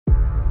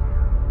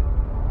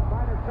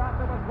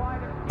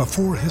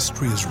Before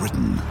history is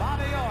written,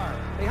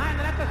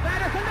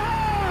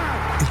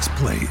 it's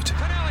played.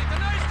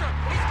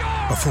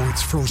 Before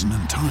it's frozen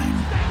in time,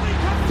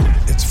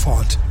 it's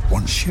fought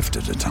one shift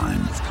at a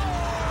time.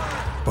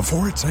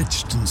 Before it's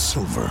etched in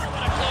silver,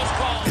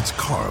 it's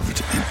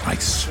carved in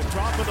ice.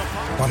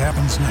 What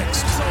happens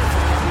next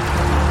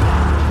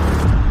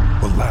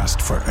will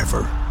last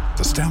forever.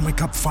 The Stanley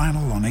Cup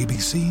Final on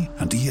ABC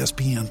and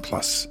ESPN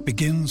Plus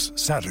begins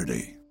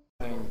Saturday.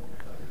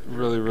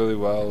 Really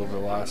well over the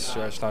last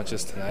stretch, not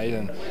just tonight,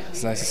 and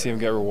it's nice to see him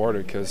get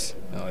rewarded because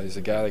he's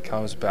a guy that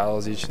comes,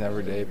 battles each and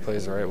every day,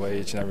 plays the right way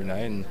each and every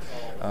night, and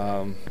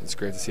it's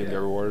great to see him get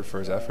rewarded for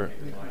his effort.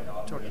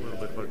 Talk a little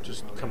bit about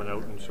just coming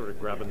out and sort of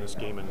grabbing this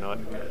game and not,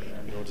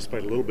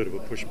 despite a little bit of a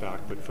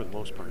pushback, but for the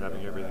most part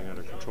having everything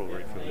under control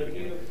right from the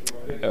beginning.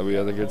 Yeah, we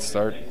had a good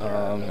start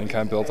and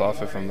kind of built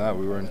off it from that.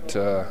 We weren't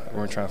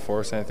trying to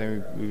force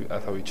anything. I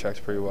thought we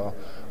checked pretty well.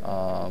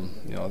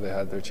 They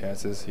had their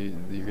chances.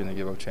 You're going to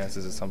give up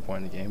chances at some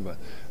point in the game, but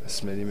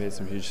Smitty made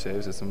some huge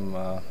saves at some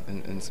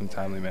in some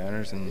timely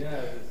manners, and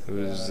it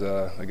was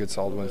a good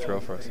solid win throw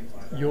for us.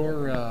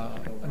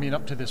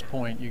 Up to this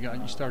point, you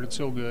started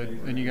so good,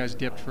 and you guys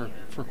dipped for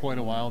quite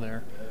a while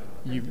there.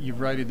 You've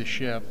righted the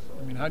ship.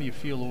 How do you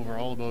feel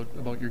overall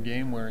about your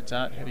game, where it's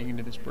at heading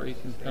into this break,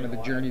 and kind of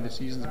the journey the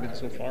season's been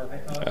so far?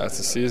 Yeah, it's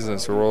a season.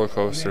 It's a roller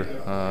coaster.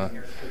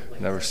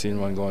 Never seen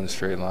one go in a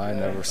straight line.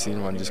 Never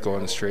seen one just go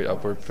in a straight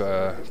upward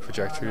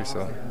trajectory.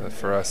 So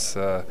for us,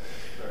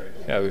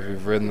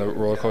 we've ridden the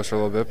roller coaster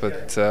a little bit,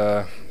 but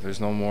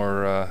there's no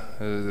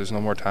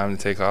more time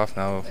to take off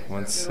now.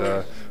 Once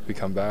we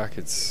come back,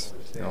 it's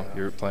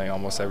you're playing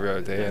almost every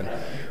other day,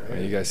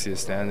 and you guys see the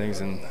standings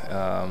and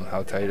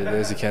how tight it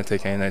is. You can't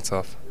take any nights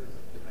off.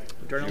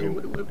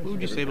 What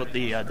would you say about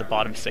the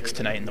bottom six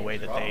tonight and the way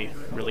that they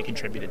really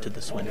contributed to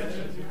this win?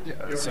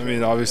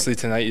 Yeah, obviously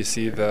tonight you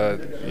see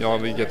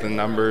they get the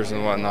numbers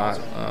and whatnot,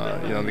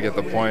 they get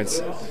the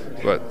points,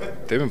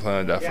 but they've been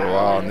playing like that for a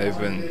while, and they've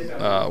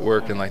been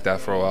working like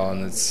that for a while,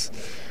 and it's,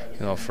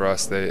 for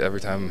us,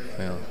 every time,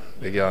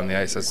 they get on the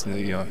ice, that's,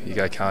 you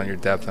got to count on your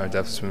depth, and our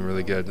depth has been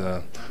really good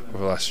over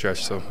the last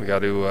stretch, so we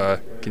got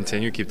to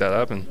continue, keep that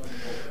up, and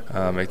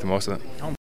make the most of it.